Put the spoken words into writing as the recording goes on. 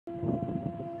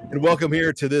And welcome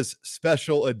here to this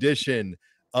special edition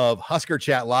of Husker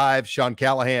Chat Live. Sean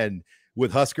Callahan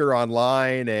with Husker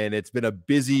Online, and it's been a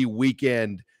busy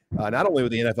weekend, not only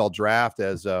with the NFL draft,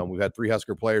 as we've had 3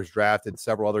 Husker players drafted,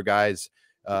 several other guys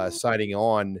signing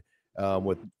on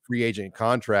with free agent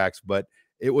contracts, but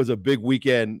it was a big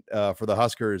weekend for the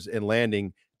Huskers in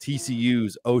landing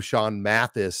TCU's Ochaun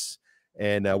Mathis,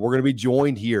 and we're going to be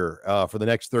joined here for the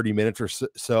next 30 minutes or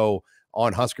so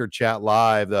on Husker Chat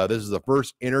Live. This is the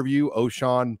first interview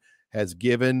Ochaun has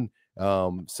given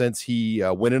since he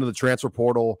went into the transfer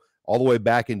portal all the way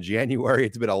back in January.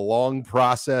 It's been a long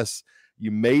process.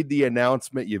 You made the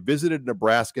announcement. You visited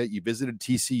Nebraska. You visited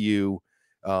TCU.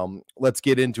 Let's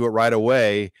get into it right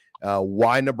away.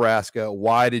 Why Nebraska?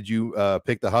 Why did you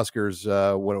pick the Huskers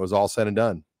when it was all said and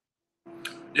done?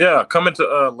 Yeah, coming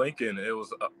to Lincoln, it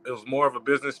was more of a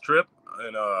business trip,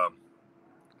 and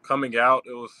coming out,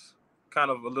 it was kind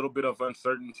of a little bit of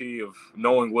uncertainty of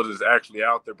knowing what is actually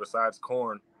out there besides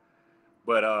corn.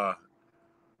 But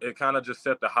it kind of just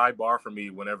set the high bar for me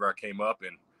whenever I came up,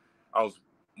 and I was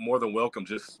more than welcome.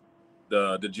 Just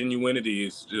the genuinity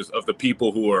is just of the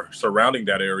people who are surrounding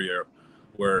that area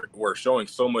were showing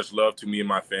so much love to me and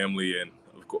my family, and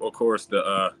of course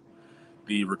the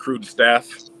recruiting staff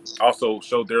also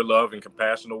showed their love and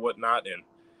compassion or whatnot. And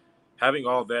having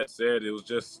all that said, it was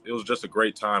just a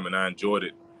great time, and I enjoyed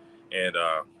it. And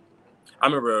I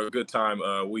remember a good time.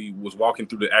 We was walking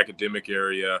through the academic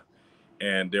area,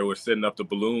 and they were setting up the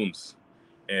balloons,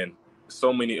 and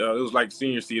so many. It was like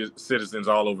senior citizens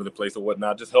all over the place or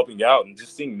whatnot, just helping out, and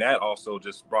just seeing that also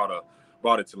just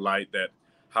brought it to light that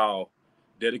how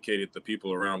dedicated the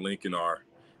people around Lincoln are.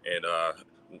 And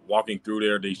walking through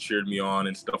there, they cheered me on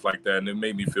and stuff like that, and it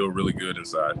made me feel really good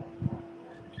inside.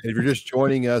 If you're just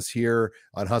joining us here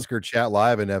on Husker Chat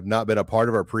Live and have not been a part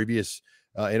of our previous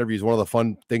interviews, one of the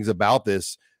fun things about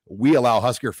this, we allow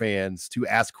Husker fans to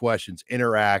ask questions,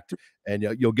 interact, and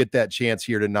you'll get that chance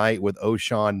here tonight with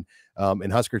Ochaun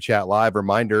in Husker Chat Live.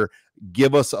 Reminder,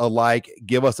 give us a like,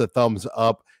 give us a thumbs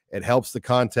up. It helps the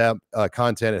content.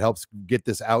 It helps get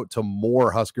this out to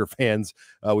more Husker fans.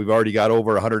 We've already got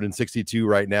over 162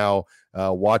 right now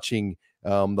watching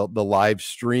the live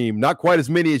stream. Not quite as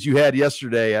many as you had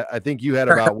yesterday. I think you had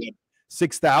about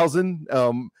 6,000.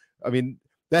 I mean,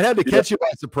 that had to catch you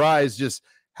by surprise, just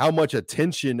how much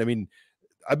attention. I mean,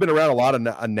 I've been around a lot of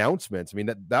announcements. I mean,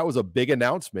 that was a big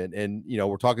announcement. And,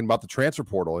 we're talking about the transfer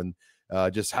portal and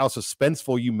just how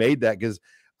suspenseful you made that, because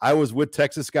I was with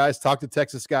Texas guys, talked to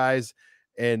Texas guys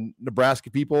and Nebraska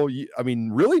people. I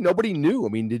mean, really nobody knew. I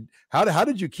mean, how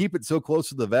did you keep it so close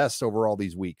to the vest over all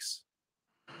these weeks?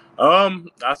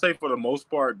 I say for the most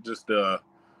part, just the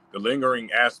lingering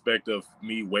aspect of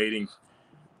me waiting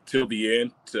till the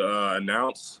end to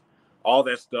announce all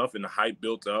that stuff, and the hype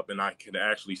built up, and I could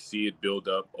actually see it build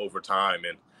up over time,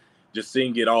 and just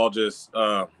seeing it all just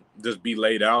be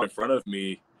laid out in front of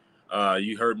me.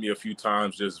 You heard me a few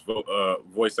times just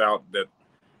voice out that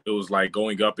it was like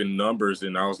going up in numbers,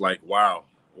 and I was like, wow,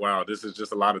 this is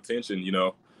just a lot of tension,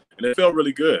 and it felt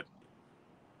really good.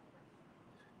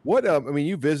 What I mean,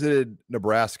 you visited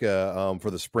Nebraska for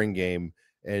the spring game,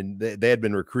 and they had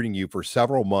been recruiting you for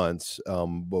several months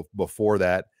before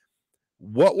that.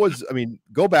 What was, I mean,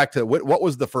 go back to what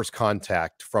was the first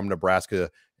contact from Nebraska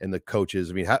and the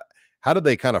coaches? I mean, how did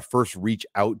they kind of first reach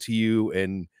out to you,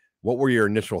 and what were your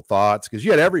initial thoughts? Because you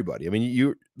had everybody. I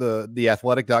mean, the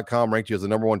athletic.com ranked you as the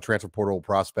 #1 transfer portal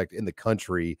prospect in the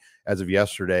country as of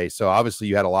yesterday. So obviously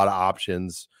you had a lot of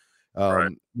options.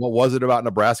 Right. What was it about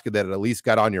Nebraska that at least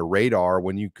got on your radar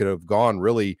when you could have gone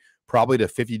really probably to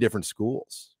 50 different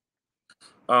schools?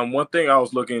 One thing I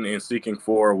was looking and seeking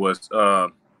for was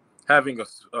having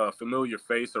a familiar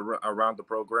face around the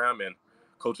program, and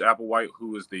Coach Applewhite,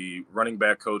 who is the running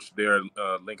back coach there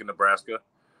at Lincoln, Nebraska.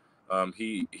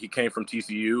 He came from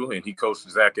TCU, and he coached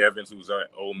Zach Evans, who was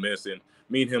at Ole Miss, and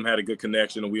me and him had a good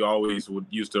connection, and we always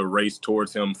used to race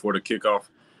towards him for the kickoff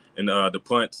and the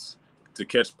punts, to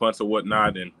catch punts or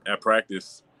whatnot, and at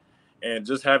practice. And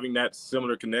just having that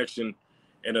similar connection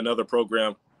in another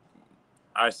program,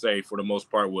 I say for the most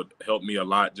part would help me a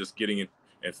lot, just getting in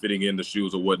and fitting in the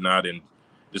shoes or whatnot, and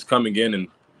just coming in and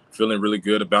feeling really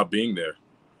good about being there.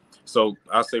 So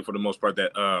I say for the most part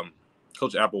that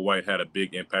Coach Applewhite had a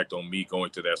big impact on me going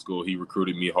to that school. He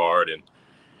recruited me hard,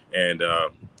 and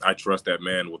I trust that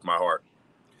man with my heart.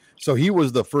 So he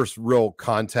was the first real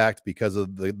contact because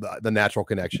of the natural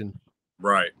connection.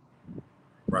 Right.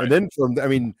 And then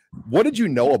what did you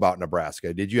know about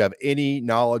Nebraska? Did you have any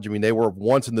knowledge? I mean, they were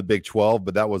once in the Big 12,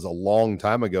 but that was a long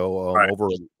time ago. Right.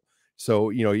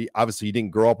 So, obviously you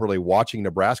didn't grow up really watching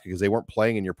Nebraska because they weren't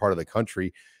playing in your part of the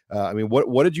country. I mean,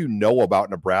 what did you know about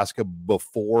Nebraska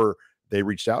before they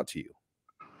reached out to you?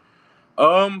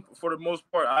 For the most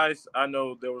part, I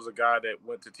know there was a guy that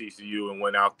went to TCU and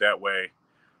went out that way.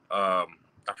 I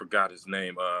forgot his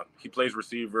name. He plays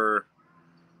receiver,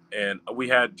 and we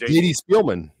had JD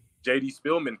Spielman. JD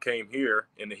Spielman came here,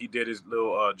 and he did his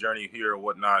little journey here or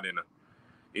whatnot, and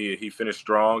he finished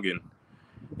strong,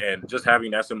 and just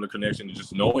having that similar connection, and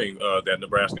just knowing that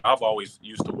Nebraska. I've always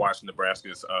used to watch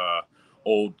Nebraska's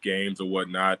old games or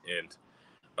whatnot,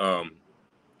 and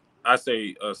I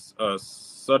say a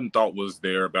sudden thought was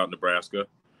there about Nebraska.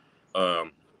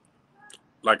 Um,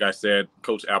 like I said,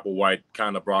 Coach Applewhite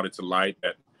kind of brought it to light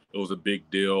that it was a big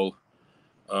deal.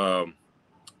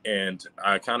 And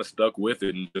I kind of stuck with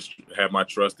it and just had my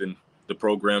trust in the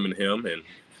program and him. And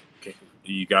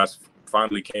you guys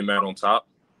finally came out on top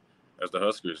as the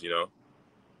Huskers,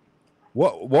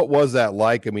 What was that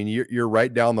like? I mean, you're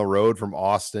right down the road from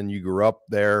Austin. You grew up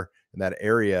there in that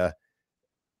area.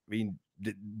 I mean,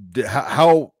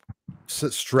 how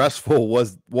stressful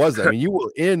was that? I mean, you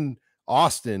were in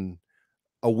Austin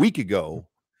a week ago.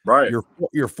 Right.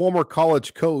 Your former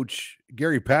college coach,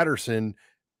 Gary Patterson,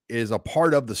 is a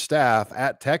part of the staff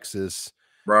at Texas.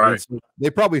 Right. So they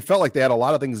probably felt like they had a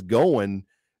lot of things going.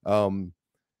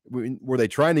 Were they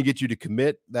trying to get you to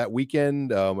commit that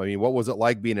weekend? I mean, what was it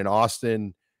like being in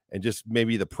Austin, and just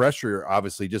maybe the pressure,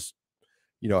 obviously, just,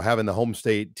 having the home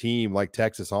state team like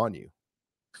Texas on you?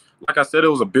 Like I said, it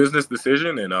was a business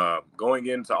decision, and going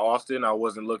into Austin, I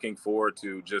wasn't looking forward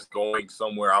to just going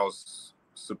somewhere I was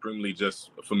supremely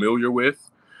just familiar with.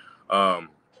 I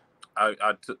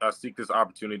seek this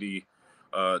opportunity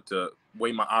to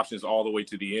weigh my options all the way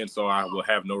to the end, so I will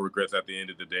have no regrets at the end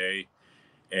of the day.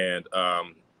 And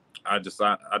I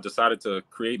decided to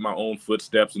create my own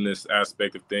footsteps in this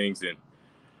aspect of things. And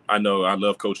I know I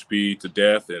love Coach Speed to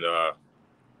death, and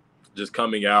just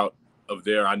coming out of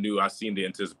there, I seen the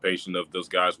anticipation of those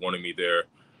guys wanting me there.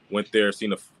 Went there,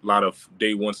 seen a lot of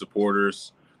day one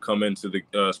supporters come into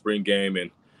the spring game, and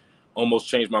almost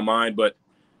changed my mind. But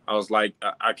I was like,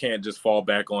 I can't just fall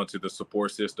back onto the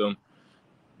support system.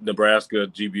 Nebraska,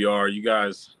 GBR, you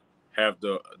guys have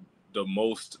the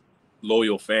most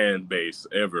loyal fan base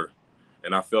ever.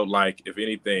 And I felt like, if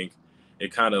anything,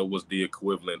 it kind of was the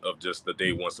equivalent of just the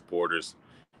day one supporters.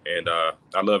 And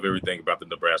I love everything about the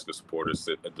Nebraska supporters,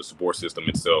 the support system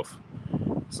itself.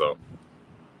 So,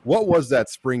 what was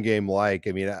that spring game like?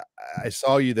 I mean, I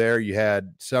saw you there. You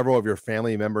had several of your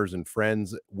family members and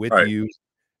friends with right. you,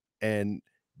 and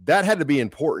that had to be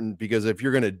important, because if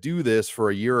you're going to do this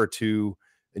for a year or two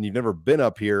and you've never been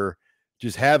up here,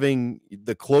 just having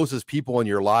the closest people in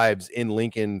your lives in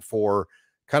Lincoln for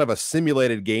kind of a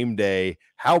simulated game day,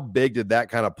 how big did that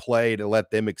kind of play to let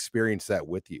them experience that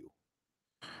with you?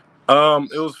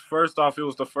 It was, first off, it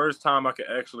was the first time I could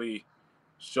actually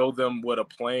show them what a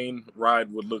plane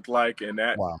ride would look like, and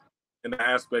that Wow. in the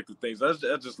aspect of things. I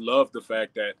just love the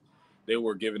fact that they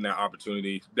were given that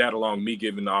opportunity, that along me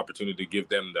giving the opportunity to give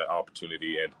them the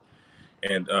opportunity,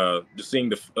 and just seeing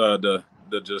the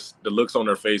looks on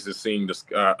their faces, seeing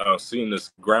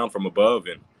this ground from above,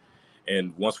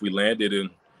 and once we landed, and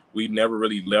we never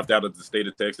really left out of the state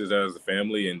of Texas as a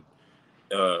family, and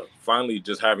finally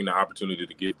just having the opportunity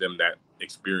to give them that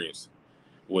experience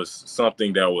was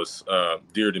something that was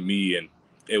dear to me, and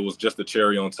it was just a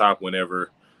cherry on top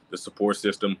whenever the support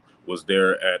system was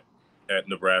there at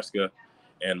Nebraska,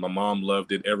 and my mom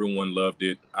loved it. Everyone loved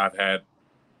it. I've had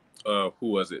who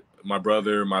was it? My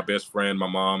brother, my best friend, my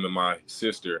mom, and my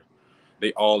sister.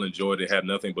 They all enjoyed it. Had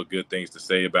nothing but good things to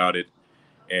say about it,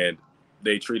 and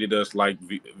they treated us like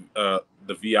the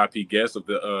VIP guests of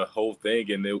the whole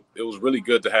thing, and it was really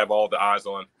good to have all the eyes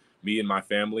on me and my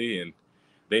family, and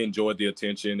they enjoyed the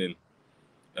attention.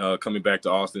 And coming back to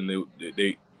Austin,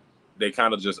 they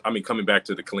kind of just, I mean, coming back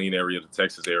to the clean area, the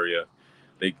Texas area,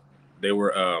 they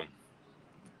were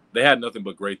they had nothing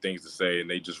but great things to say, and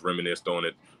they just reminisced on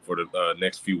it for the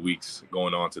next few weeks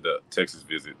going on to the Texas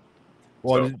visit.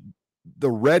 Well, so,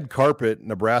 the red carpet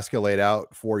Nebraska laid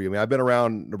out for you. I mean, I've been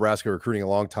around Nebraska recruiting a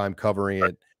long time, covering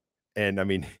it. And I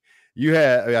mean,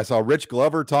 I saw Rich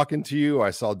Glover talking to you.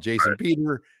 I saw Jason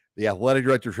Peter, the athletic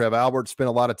director, Trev Albert, spent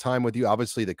a lot of time with you.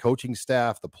 Obviously, the coaching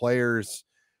staff, the players.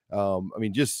 I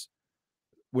mean, just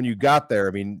when you got there,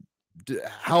 I mean,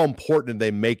 how important did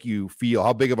they make you feel?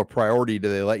 How big of a priority do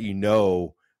they let you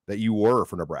know that you were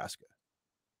for Nebraska?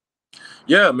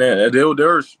 Yeah, man, they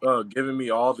were giving me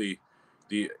all the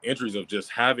entries of just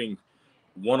having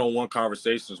one-on-one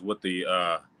conversations with the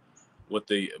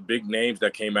big names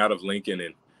that came out of Lincoln,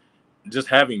 and just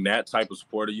having that type of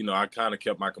support. I kind of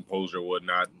kept my composure and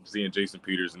whatnot. Seeing Jason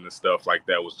Peters and the stuff like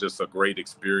that was just a great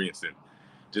experience, and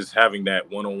just having that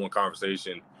one-on-one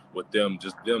conversation with them,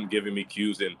 just them giving me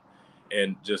cues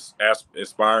and just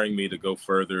inspiring me to go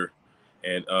further,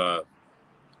 and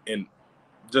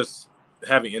just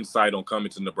having insight on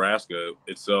coming to Nebraska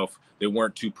itself. They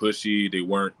weren't too pushy. They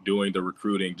weren't doing the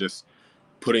recruiting, just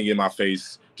putting in my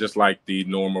face, just like the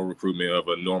normal recruitment of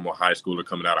a normal high schooler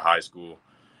coming out of high school.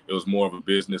 It was more of a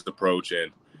business approach,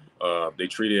 and they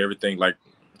treated everything like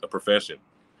a profession.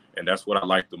 And that's what I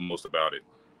like the most about it.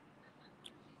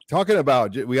 Talking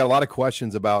about, we got a lot of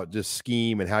questions about just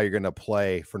scheme and how you're going to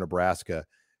play for Nebraska.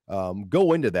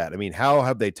 Go into that. I mean, how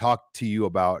have they talked to you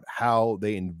about how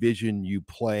they envision you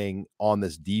playing on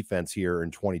this defense here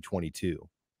in 2022?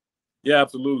 Yeah,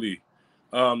 absolutely.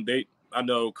 I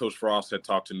know Coach Frost had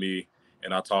talked to me,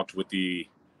 and I talked with the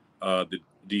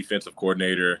defensive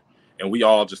coordinator, and we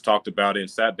all just talked about it and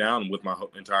sat down with my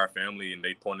entire family, and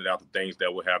they pointed out the things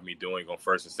that would have me doing on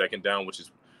first and second down, which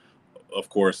is, of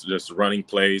course, just running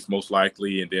plays most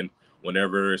likely, and then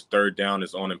whenever it's third down,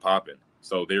 it's on and popping.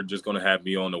 So they're just going to have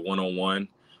me on the one-on-one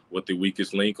with the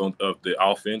weakest link of the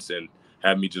offense and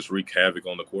have me just wreak havoc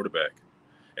on the quarterback.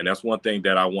 And that's one thing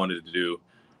that I wanted to do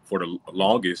for the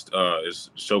longest, is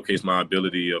showcase my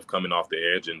ability of coming off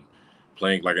the edge and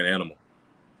playing like an animal.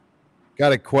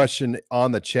 Got a question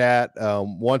on the chat.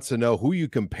 Wants to know who you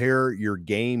compare your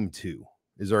game to.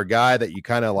 Is there a guy that you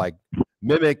kind of like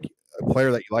mimic, a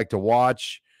player that you like to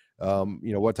watch?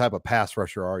 What type of pass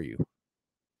rusher are you?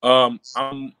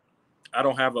 I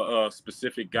don't have a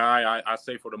specific guy. I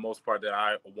say for the most part that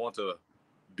I want to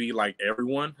be like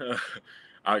everyone.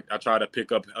 I try to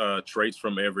pick up traits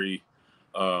from every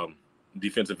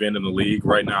defensive end in the league.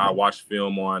 Right now, I watch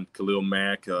film on Khalil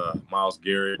Mack, Myles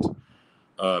Garrett,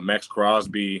 Max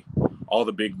Crosby, all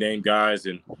the big name guys,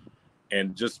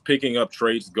 and just picking up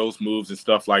traits, ghost moves, and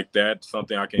stuff like that.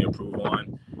 Something I can improve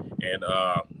on, and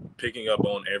picking up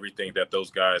on everything that those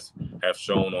guys have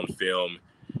shown on film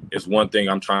is one thing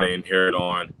I'm trying to inherit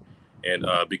on and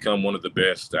become one of the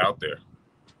best out there.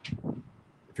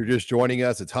 If you're just joining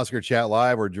us, it's Husker Chat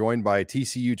Live. We're joined by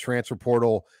TCU transfer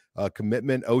portal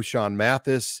commitment, Ochaun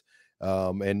Mathis.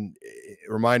 And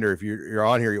reminder, if you're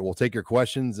on here, we'll take your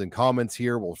questions and comments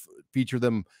here. We'll feature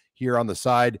them here on the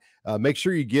side. Make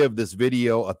sure you give this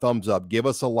video a thumbs up. Give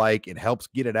us a like. It helps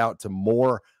get it out to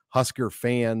more Husker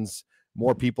fans,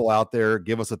 more people out there.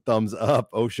 Give us a thumbs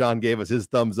up. Ochaun gave us his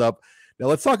thumbs up. Now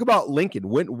let's talk about Lincoln.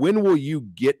 When will you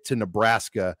get to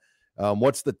Nebraska?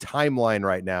 What's the timeline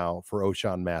right now for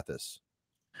Ochaun Mathis?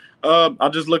 I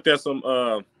just looked at some.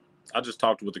 I just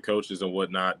talked with the coaches and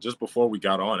whatnot just before we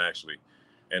got on, actually,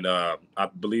 and I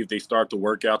believe they start the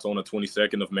workouts on the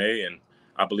 22nd of May, and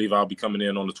I believe I'll be coming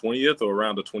in on the 20th or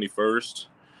around the 21st,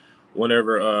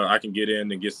 whenever I can get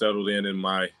in and get settled in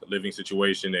my living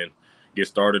situation and get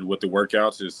started with the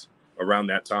workouts is around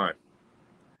that time.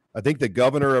 I think the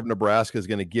governor of Nebraska is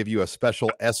going to give you a special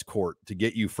escort to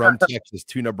get you from Texas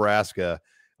to Nebraska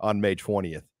on May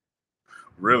 20th.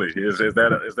 Really? Is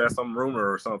that some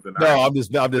rumor or something? No, I'm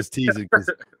just teasing.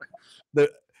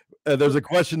 There's a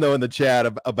question though in the chat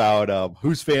about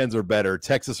whose fans are better,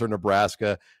 Texas or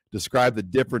Nebraska. Describe the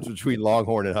difference between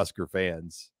Longhorn and Husker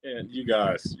fans. And you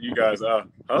guys,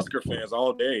 Husker fans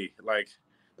all day. Like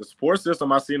the support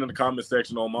system I've seen in the comment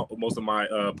section on most of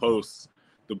my posts.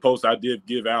 The posts I did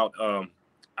give out,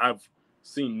 I've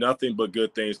seen nothing but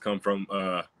good things come from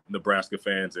Nebraska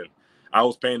fans, and I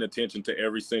was paying attention to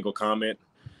every single comment,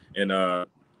 and I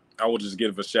will just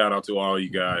give a shout out to all you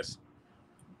guys.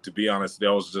 To be honest,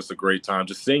 that was just a great time.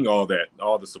 Just seeing all that,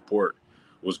 all the support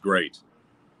was great.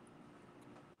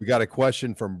 We got a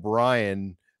question from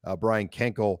Brian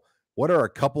Kenkel. What are a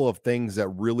couple of things that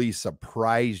really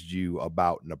surprised you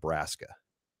about Nebraska?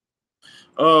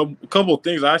 A couple of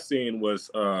things I seen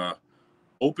was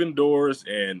open doors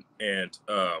and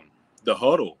the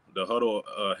huddle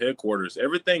headquarters.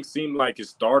 Everything seemed like it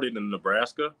started in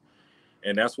Nebraska,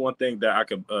 and that's one thing that I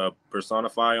could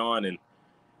personify on. And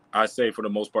I say for the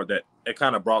most part that it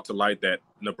kind of brought to light that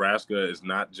Nebraska is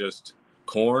not just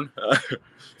corn.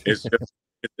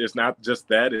 It's not just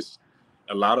that. It's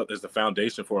the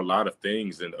foundation for a lot of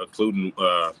things, and including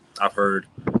I've heard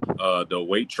the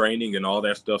weight training and all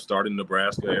that stuff started in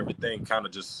Nebraska. Everything kind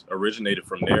of just originated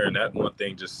from there, and that one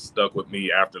thing just stuck with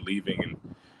me after leaving,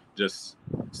 and just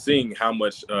seeing how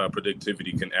much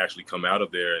productivity can actually come out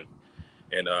of there.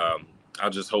 And I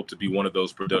just hope to be one of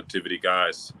those productivity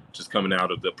guys just coming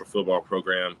out of the football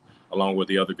program, along with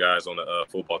the other guys on the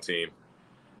football team.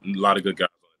 A lot of good guys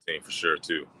on the team for sure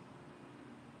too.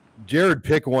 Jared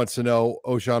Pick wants to know,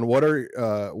 Ochaun, what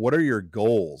are your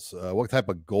goals? What type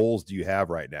of goals do you have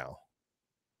right now?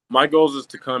 My goals is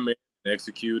to come in and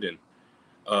execute and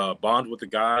bond with the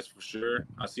guys for sure.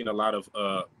 I've seen a lot of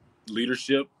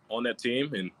leadership on that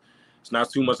team, and it's not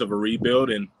too much of a rebuild.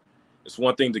 And it's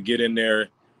one thing to get in there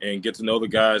and get to know the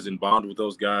guys and bond with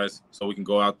those guys, so we can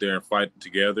go out there and fight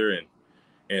together.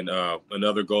 And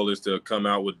another goal is to come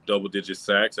out with double-digit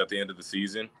sacks at the end of the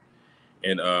season,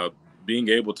 and being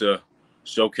able to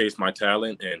showcase my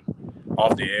talent and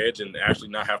off the edge, and actually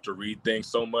not have to read things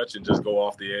so much and just go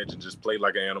off the edge and just play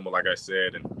like an animal, like I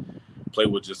said, and play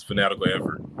with just fanatical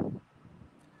effort.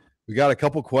 We got a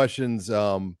couple questions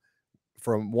from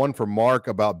Mark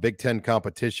about Big Ten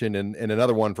competition, and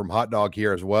another one from Hot Dog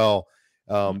here as well.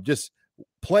 Just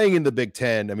playing in the Big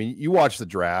Ten. I mean, you watched the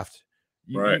draft.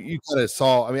 Right. You kind of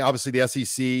saw, I mean, obviously the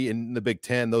SEC and the Big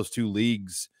Ten, those two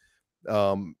leagues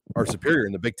are superior,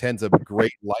 and the Big Ten's a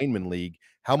great lineman league.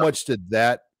 How much did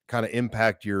that kind of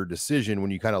impact your decision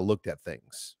when you kind of looked at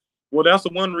things? Well, that's the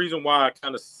one reason why I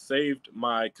kind of saved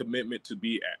my commitment to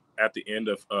be at the end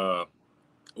of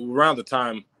around the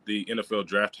time the NFL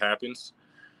draft happens,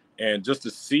 and just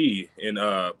to see and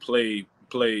play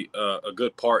a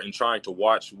good part in trying to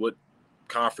watch what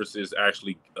conferences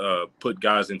actually put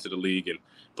guys into the league and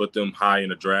put them high in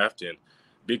the draft. And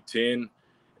Big Ten,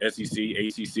 SEC,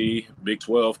 ACC, Big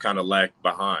 12 kind of lagged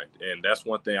behind, and that's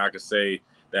one thing I could say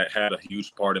that had a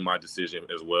huge part in my decision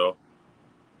as well.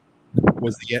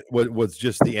 Was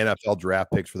just the NFL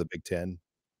draft picks for the Big Ten?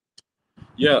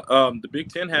 Yeah, the Big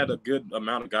Ten had a good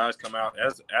amount of guys come out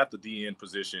at the DN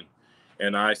position,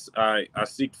 and I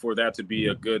seek for that to be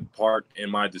a good part in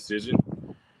my decision.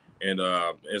 And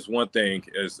it's one thing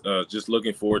is just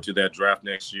looking forward to that draft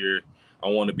next year. I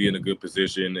want to be in a good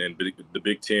position, and the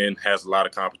Big Ten has a lot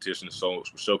of competition, so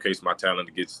showcase my talent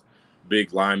against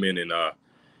big linemen, and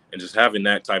just having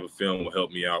that type of film will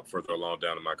help me out further along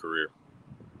down in my career.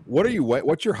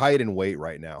 What's your height and weight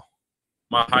right now?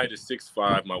 My height is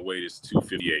 6'5". My weight is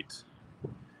 258.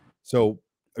 So,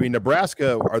 I mean,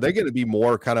 Nebraska, are they going to be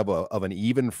more kind of an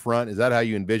even front? Is that how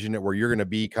you envision it, where you're going to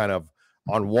be kind of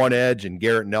on one edge and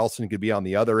Garrett Nelson could be on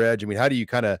the other edge? I mean, how do you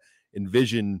kind of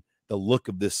envision the look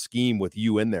of this scheme with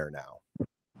you in there now?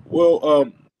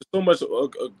 Well, so much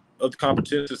of the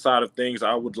competition side of things,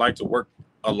 I would like to work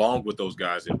along with those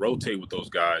guys and rotate with those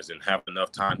guys and have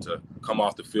enough time to come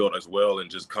off the field as well and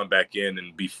just come back in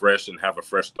and be fresh and have a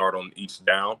fresh start on each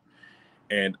down.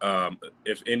 And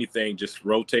if anything, just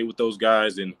rotate with those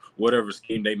guys and whatever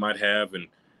scheme they might have,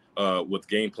 and with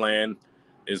game plan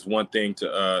is one thing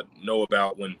to know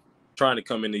about when trying to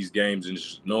come in these games, and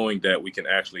just knowing that we can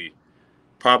actually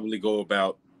probably go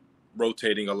about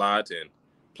rotating a lot and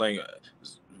playing.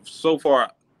 So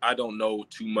far, I don't know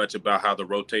too much about how the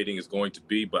rotating is going to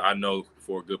be, but I know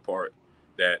for a good part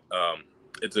that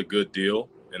it's a good deal,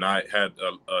 and I had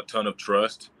a ton of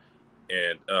trust,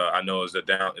 and I know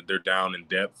they're down in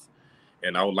depth,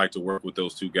 and I would like to work with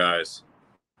those two guys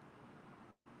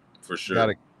for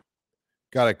sure.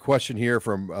 Got a question here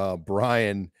from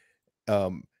Brian.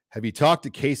 Have you talked to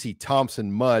Casey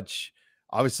Thompson much?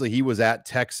 Obviously, he was at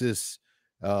Texas,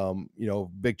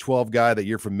 Big 12 guy that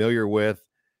you're familiar with.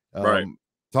 Right.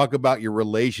 Talk about your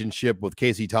relationship with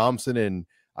Casey Thompson. And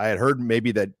I had heard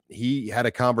maybe that he had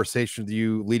a conversation with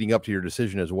you leading up to your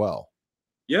decision as well.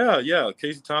 Yeah.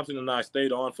 Casey Thompson and I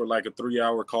stayed on for like a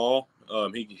 3-hour call.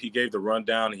 He gave the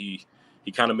rundown. He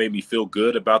kind of made me feel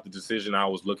good about the decision I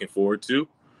was looking forward to.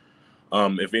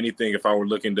 If anything, if I were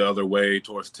looking the other way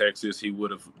towards Texas, he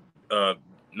would have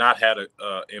not had an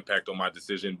impact on my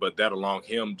decision. But that along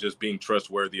him just being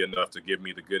trustworthy enough to give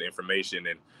me the good information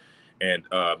and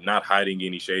not hiding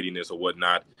any shadiness or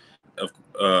whatnot,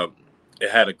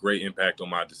 it had a great impact on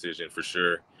my decision for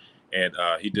sure. And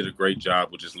he did a great job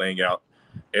with just laying out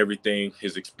everything,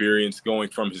 his experience, going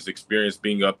from his experience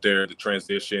being up there, the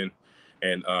transition,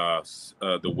 and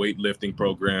the weightlifting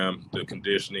program, the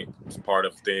conditioning part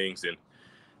of things, and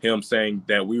him saying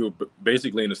that we were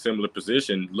basically in a similar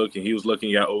position. He was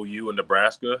looking at OU and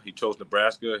Nebraska. He chose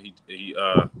Nebraska. He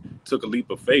took a leap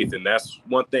of faith, and that's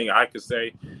one thing I could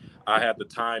say. I had the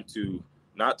time to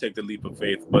not take the leap of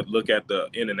faith, but look at the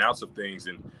in and outs of things,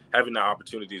 and having the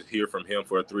opportunity to hear from him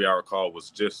for a 3-hour call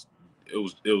was just it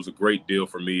was a great deal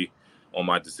for me on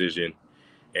my decision,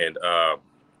 and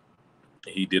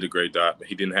he did a great job.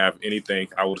 He didn't have anything,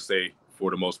 I would say,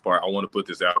 for the most part. I want to put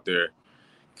this out there.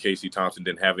 Casey Thompson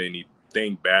didn't have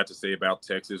anything bad to say about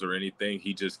Texas or anything.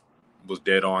 He just was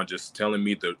dead on, just telling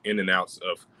me the in and outs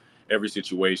of every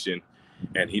situation,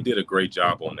 and he did a great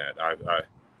job on that.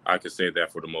 I could say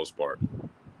that for the most part.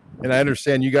 And I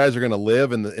understand you guys are going to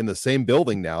live in the same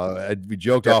building now. We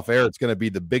joked off air; it's going to be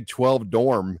the Big 12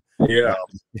 dorm. Yeah,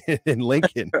 in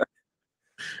Lincoln.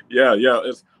 Yeah.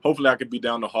 It's hopefully I could be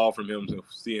down the hall from him to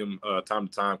see him time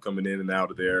to time coming in and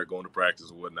out of there, going to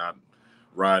practice or whatnot,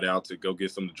 ride out to go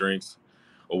get some drinks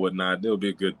or whatnot. It'll be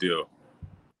a good deal.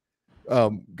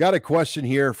 Got a question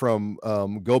here from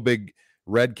Go Big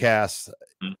Redcast.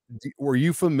 Were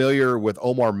you familiar with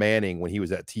Omar Manning when he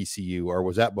was at TCU, or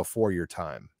was that before your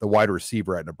time, the wide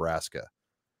receiver at Nebraska?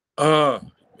 Omar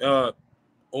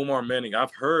Manning,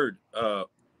 I've heard a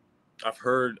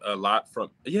lot from.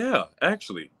 Yeah,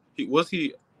 actually, is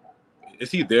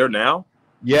he there now?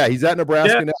 Yeah, he's at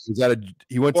Nebraska now.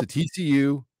 He went to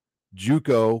TCU,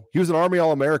 JUCO. He was an Army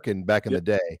All-American back in the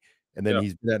day, and then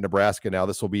he's been at Nebraska now.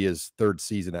 This will be his third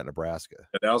season at Nebraska.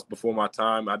 That was before my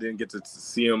time. I didn't get to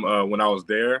see him when I was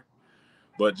there,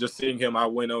 but just seeing him, I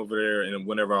went over there, and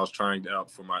whenever I was trying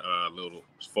out for my little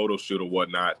photo shoot or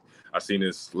whatnot, I seen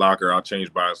his locker. I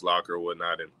changed by his locker or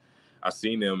whatnot, and I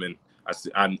seen him, and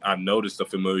I noticed a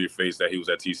familiar face that he was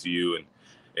at TCU,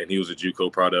 and he was a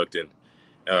JUCO product, and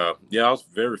I was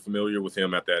very familiar with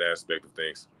him at that aspect of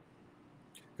things.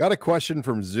 Got a question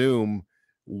from Zoom.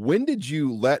 When did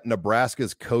you let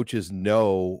Nebraska's coaches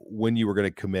know when you were going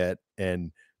to commit,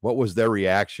 and what was their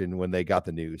reaction when they got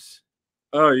the news?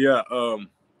 To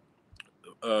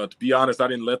be honest, I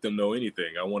didn't let them know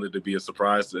anything. I wanted to be a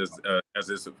surprise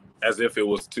as if it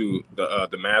was to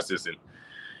the masses,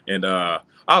 and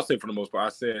I'll say for the most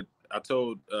part, I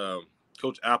told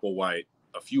Coach Applewhite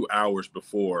a few hours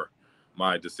before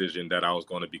my decision that I was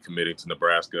going to be committing to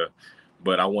Nebraska,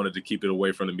 but I wanted to keep it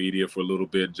away from the media for a little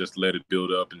bit, just let it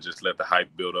build up and just let the hype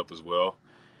build up as well.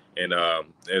 And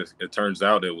it turns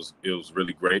out it was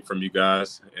really great from you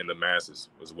guys and the masses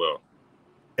as well.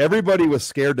 Everybody was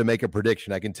scared to make a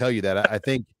prediction. I can tell you that. I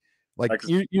think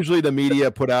usually the media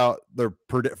put out their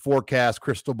forecast,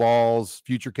 crystal balls,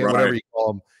 future case, whatever you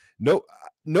call them.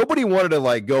 Nobody wanted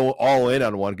to go all in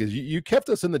on one because you kept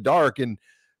us in the dark, and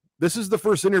this is the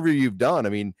first interview you've done. I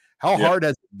mean, how hard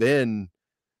has it been?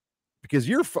 Because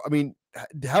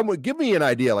give me an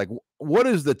idea. What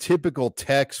is the typical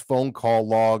text, phone call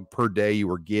log per day you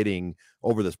were getting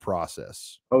over this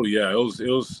process? Oh yeah, it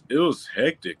was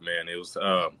hectic, man. It was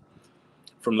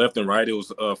from left and right. It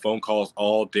was phone calls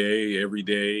all day, every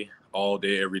day, all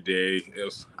day, every day.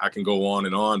 I can go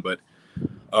on, but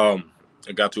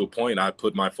it got to a point I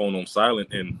put my phone on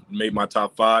silent and made my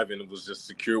top 5, and it was just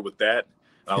secure with that.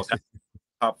 I was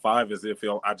top 5 as if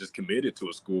I just committed to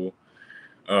a school.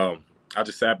 I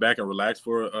just sat back and relaxed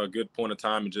for a good point of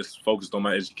time and just focused on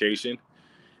my education.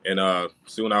 And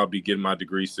soon I'll be getting my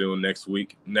degree next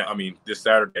week. This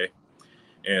Saturday.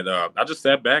 And I just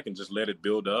sat back and just let it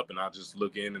build up. And I just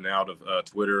look in and out of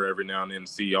Twitter every now and then and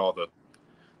see all the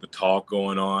talk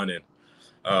going on.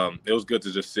 And it was good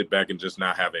to just sit back and just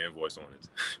not have an invoice on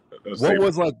it. What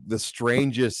was the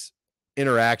strangest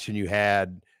interaction you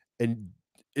had? And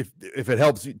if it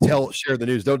helps you share the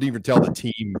news, don't even tell the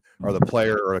team or the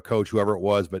player or a coach, whoever it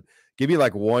was, but give me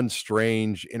one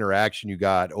strange interaction you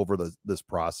got over this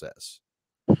process.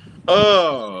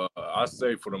 I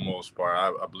say for the most part,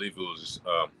 I believe it was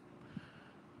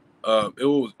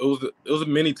it was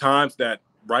many times that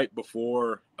right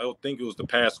before, I don't think it was the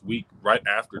past week, right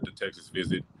after the Texas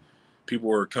visit, people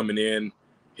were coming in,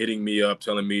 hitting me up,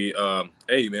 telling me,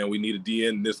 hey man, we need a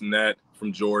DN, this and that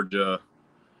from Georgia.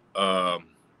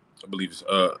 I believe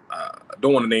I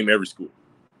don't want to name every school,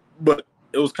 but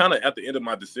it was kind of at the end of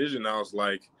my decision. I was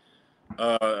like,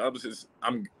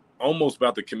 I'm almost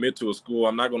about to commit to a school.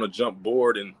 I'm not going to jump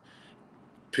board and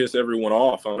piss everyone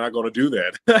off. I'm not going to do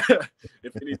that.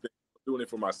 If anything, I'm doing it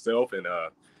for myself. And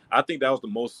I think that was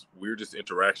the weirdest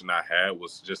interaction I had,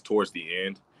 was just towards the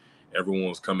end. Everyone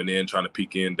was coming in, trying to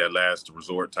peek in, that last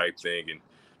resort type thing, and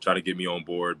try to get me on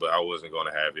board, but I wasn't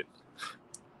going to have it.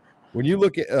 When you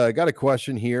look at, got a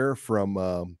question here from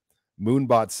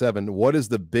Moonbot7. What is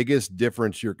the biggest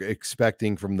difference you're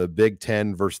expecting from the Big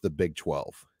 10 versus the Big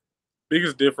 12?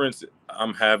 Biggest difference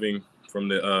I'm having from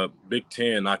the Big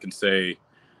 10, I can say,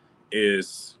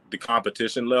 is the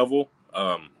competition level.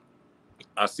 I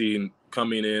seen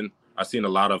a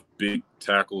lot of big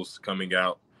tackles coming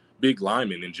out, big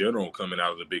linemen in general coming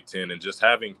out of the Big 10, and just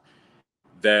having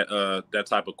that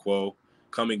type of quo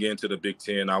coming into the Big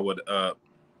 10, I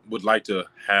would like to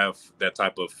have that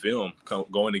type of film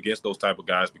going against those type of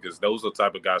guys, because those are the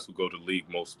type of guys who go to the league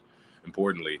most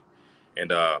importantly.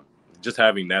 And just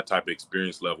having that type of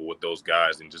experience level with those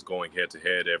guys and just going head to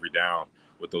head every down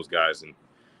with those guys. And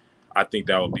I think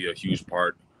that would be a huge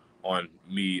part on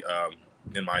me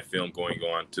in my film going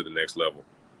on to the next level.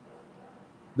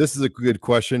 This is a good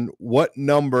question. What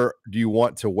number do you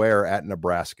want to wear at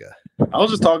Nebraska? I was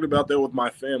just talking about that with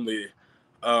my family.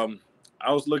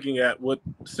 I was looking at what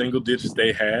single digits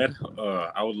they had.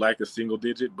 I would like a single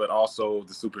digit, but also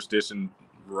the superstition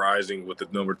rising with the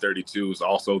number 32 is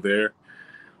also there.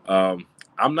 I'm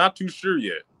not too sure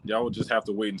yet. Y'all will just have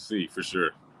to wait and see for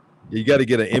sure. You got to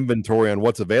get an inventory on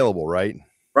what's available, right?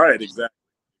 Right,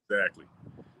 exactly.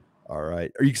 All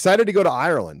right. Are you excited to go to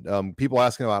Ireland? People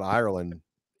asking about Ireland.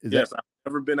 Yes, I've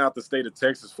never been out the state of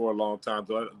Texas for a long time,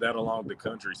 that along the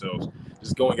country. So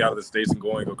just going out of the states and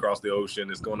going across the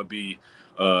ocean is going to be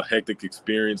a hectic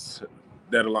experience.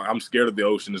 I'm scared of the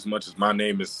ocean as much as my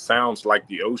name sounds like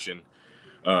the ocean,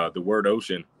 the word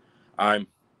ocean. I'm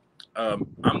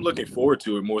looking forward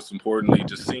to it. Most importantly,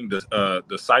 just seeing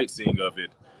the sightseeing of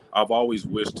it. I've always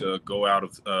wished to get out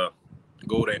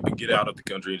of the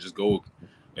country and just go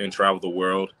and travel the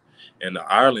world. And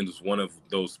Ireland is one of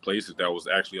those places that was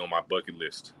actually on my bucket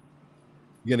list.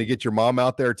 You gonna get your mom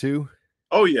out there too?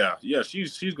 Oh yeah,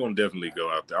 she's gonna definitely go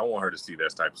out there. I want her to see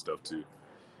that type of stuff too.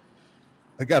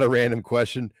 I got a random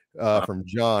question from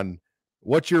John.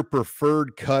 What's your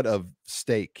preferred cut of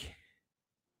steak?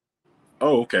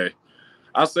 Oh, okay.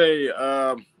 I say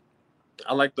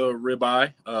I like the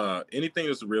ribeye. Anything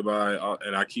that's a ribeye,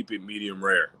 and I keep it medium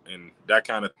rare. And that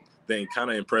kind of thing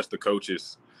kind of impressed the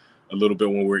coaches a little bit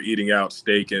when we're eating out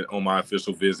steak on my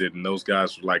official visit, and those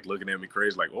guys were like looking at me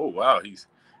crazy, like, "Oh wow, he's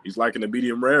liking the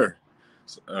medium rare."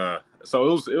 So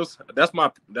it was that's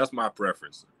my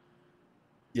preference.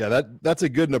 Yeah, that's a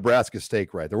good Nebraska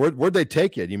steak right there. Where'd they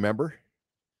take you? Do you remember?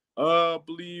 I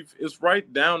believe it's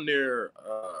right down there.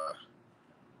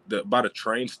 By the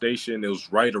train station. It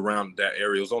was right around that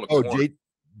area. It was on the corner.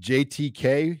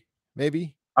 JTK,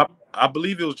 maybe? I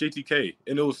believe it was JTK.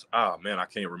 And it was, man, I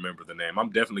can't remember the name. I'm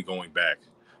definitely going back.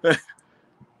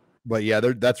 But yeah,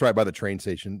 that's right by the train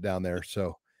station down there.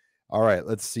 So, all right,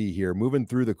 let's see here. Moving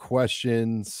through the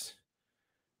questions.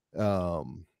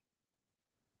 Do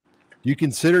you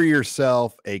consider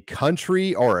yourself a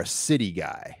country or a city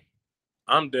guy?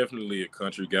 I'm definitely a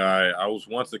country guy. I was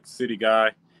once a city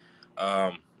guy.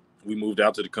 We moved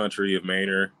out to the country of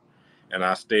Manor, and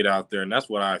I stayed out there, and that's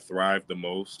what I thrived the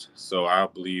most. So I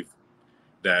believe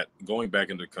that going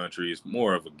back into the country is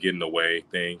more of a getting away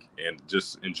thing and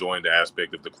just enjoying the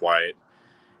aspect of the quiet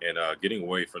and getting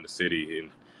away from the city. And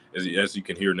as you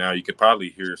can hear now, you could probably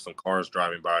hear some cars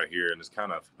driving by here, and it's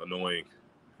kind of annoying.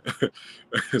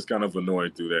 It's kind of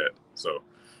annoying through that. So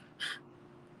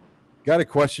got a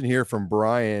question here from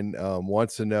Brian.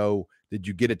 Wants to know, did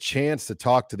you get a chance to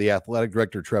talk to the athletic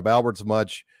director, Trev Alberts,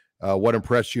 much? What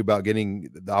impressed you about getting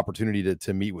the opportunity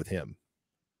to meet with him?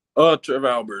 Trev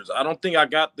Alberts. I don't think I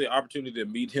got the opportunity to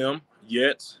meet him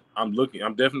yet. I'm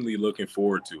definitely looking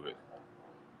forward to it.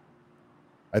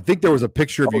 I think there was a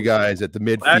picture of you guys at the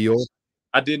midfield.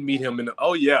 I did meet him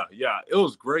yeah. It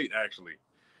was great, actually.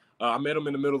 I met him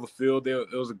in the middle of the field.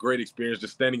 It was a great experience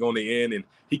just standing on the end, and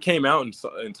he came out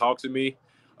and talked to me.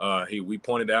 We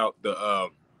pointed out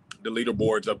the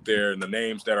leaderboards up there and the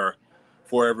names that are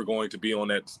forever going to be on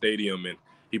that stadium, and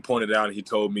he pointed out and he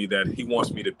told me that he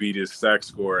wants me to beat his sack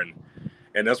score, and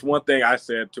that's one thing I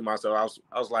said to myself.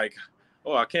 I was like,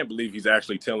 oh, I can't believe he's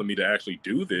actually telling me to actually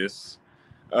do this.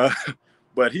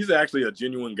 But he's actually a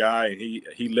genuine guy, and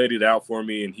he laid it out for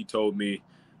me, and he told me,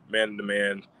 man to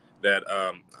man, that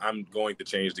I'm going to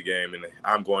change the game, and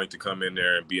I'm going to come in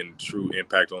there and be a true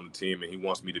impact on the team, and he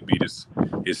wants me to beat his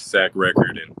sack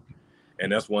record,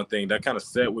 and that's one thing that kind of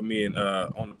set with me and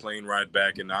on the plane ride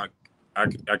back, and I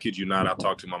kid you not, I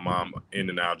talked to my mom in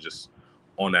and out just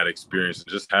on that experience.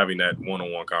 Just having that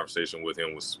one-on-one conversation with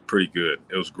him was pretty good.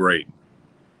 It was great.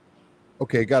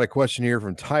 Okay, got a question here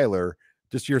from Tyler.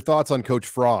 Just your thoughts on Coach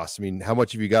Frost. I mean, how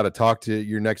much have you got to talk to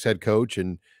your next head coach,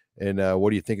 and what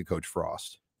do you think of Coach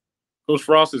Frost? Coach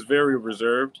Frost is very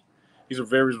reserved. He's a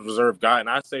very reserved guy, and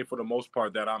I say for the most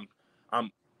part that I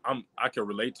can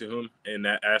relate to him in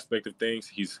that aspect of things.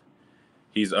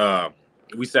 We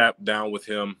sat down with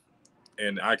him,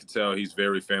 and I could tell he's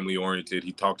very family oriented.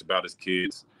 He talked about his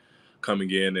kids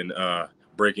coming in and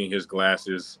breaking his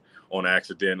glasses on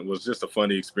accident. It was just a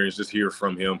funny experience. Just hear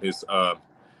from him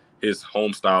his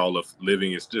home style of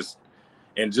living is just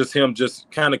him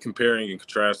just kind of comparing and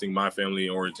contrasting my family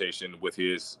orientation with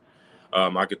his.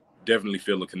 I could definitely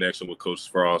feel a connection with Coach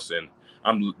Frost, and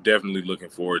I'm definitely looking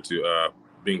forward to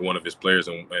being one of his players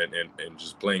and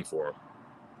just playing for him.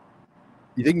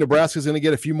 You think Nebraska's going to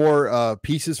get a few more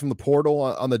pieces from the portal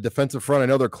on the defensive front? I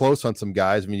know they're close on some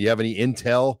guys. I mean, do you have any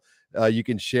intel you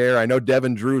can share? I know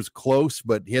Devin Drew's close,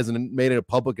 but he hasn't made a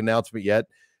public announcement yet.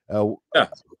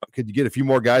 Could you get a few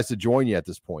more guys to join you at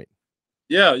this point?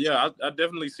 Yeah. I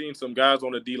definitely seen some guys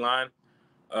on the D-line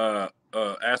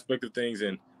aspect of things,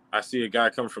 and I see a guy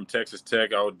coming from Texas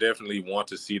Tech, I would definitely want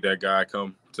to see that guy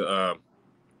come to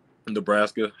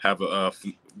Nebraska, have a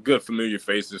good familiar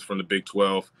faces from the Big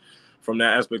 12. From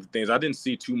that aspect of things, I didn't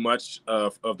see too much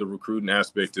of the recruiting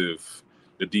aspect of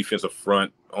the defensive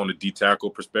front on the D tackle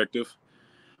perspective,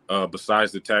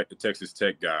 besides the Texas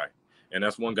Tech guy. And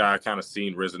that's one guy I kind of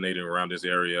seen resonating around this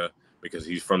area because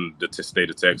he's from the state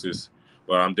of Texas.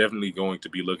 But I'm definitely going to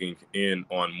be looking in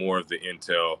on more of the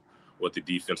intel with the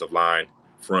defensive line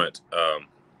front,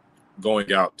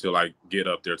 going out till I get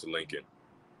up there to Lincoln.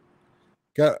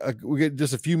 We get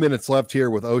just a few minutes left here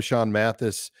with Ochaun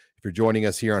Mathis. If you're joining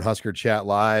us here on Husker Chat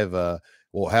Live,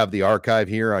 we'll have the archive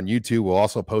here on YouTube. We'll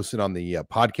also post it on the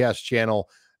podcast channel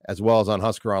as well as on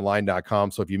HuskerOnline.com.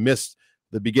 So if you missed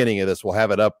the beginning of this, we'll have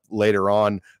it up later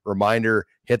on. Reminder,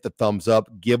 hit the thumbs up,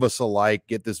 give us a like,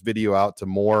 get this video out to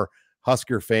more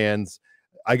Husker fans.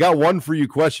 I got one for you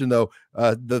question, though.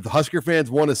 The Husker fans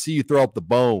want to see you throw up the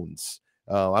bones.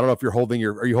 I don't know if you're holding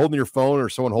are you holding your phone or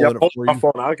someone holding it for you? My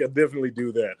phone. I can definitely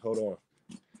do that. Hold on.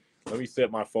 Let me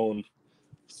set my phone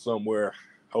somewhere.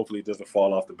 Hopefully it doesn't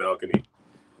fall off the balcony.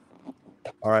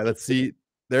 All right, let's see.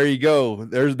 There you go.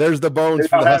 There's the bones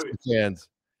for the Husker fans.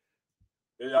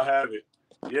 There y'all have it.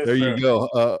 Yes, there sir. you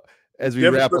go. As we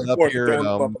wrap it up here, a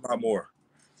lot more.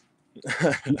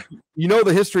 You know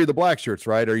the history of the black shirts,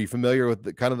 right? Are you familiar with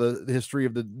the history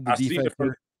of the defense?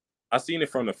 I've seen it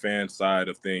from the fan side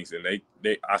of things, and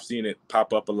I've seen it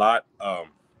pop up a lot.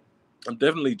 I'm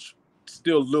definitely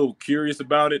still a little curious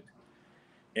about it,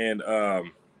 and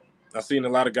I've seen a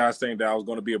lot of guys saying that I was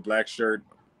going to be a black shirt.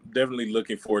 Definitely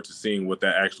looking forward to seeing what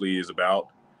that actually is about,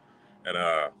 and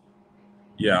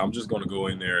yeah, I'm just going to go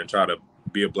in there and try to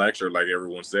be a black shirt like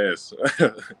everyone says.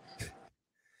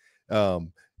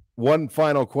 One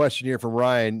final question here from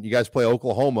Ryan. You guys play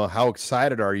Oklahoma. How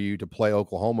excited are you to play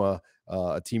Oklahoma,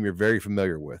 a team you're very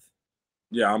familiar with?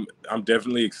 Yeah, I'm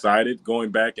definitely excited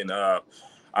going back, and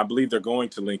I believe they're going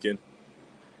to Lincoln,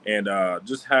 and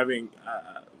just having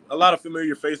a lot of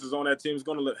familiar faces on that team is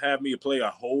going to have me play a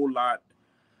whole lot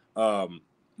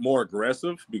more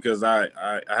aggressive because I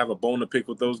have a bone to pick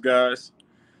with those guys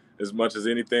as much as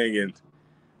anything, and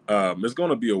it's going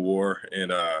to be a war,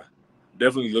 and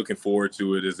definitely looking forward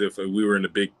to it as if we were in the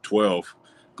Big 12,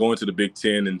 going to the Big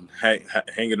 10 and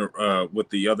hanging with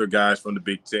the other guys from the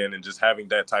Big 10 and just having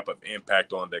that type of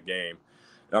impact on that game.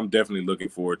 I'm definitely looking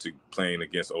forward to playing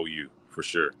against OU for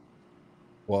sure.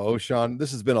 Well, Ochaun,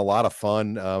 this has been a lot of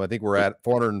fun. I think we're at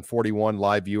 441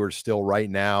 live viewers still right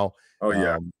now. Oh,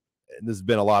 yeah. This has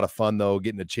been a lot of fun, though,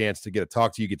 getting a chance to get to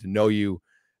talk to you, get to know you.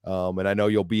 And I know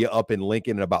you'll be up in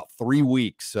Lincoln in about 3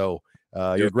 weeks. So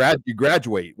you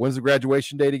graduate. When's the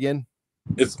graduation date again?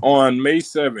 It's on May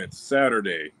 7th,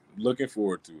 Saturday. Looking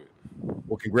forward to it.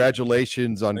 Well,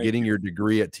 congratulations on getting your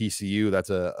degree at TCU. That's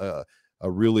a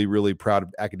really, really proud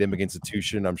academic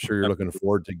institution. I'm sure you're looking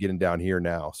forward to getting down here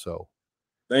now. So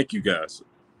thank you, guys.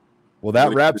 Well,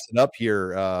 that wraps it up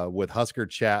here with Husker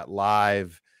Chat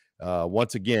Live.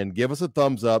 Once again, give us a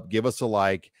thumbs up, give us a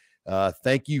like.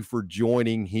 Thank you for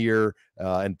joining here.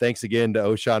 And thanks again to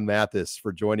Ochaun Mathis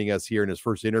for joining us here in his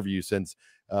first interview since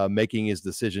making his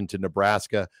decision to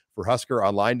Nebraska. For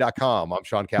HuskerOnline.com, I'm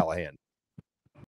Sean Callahan.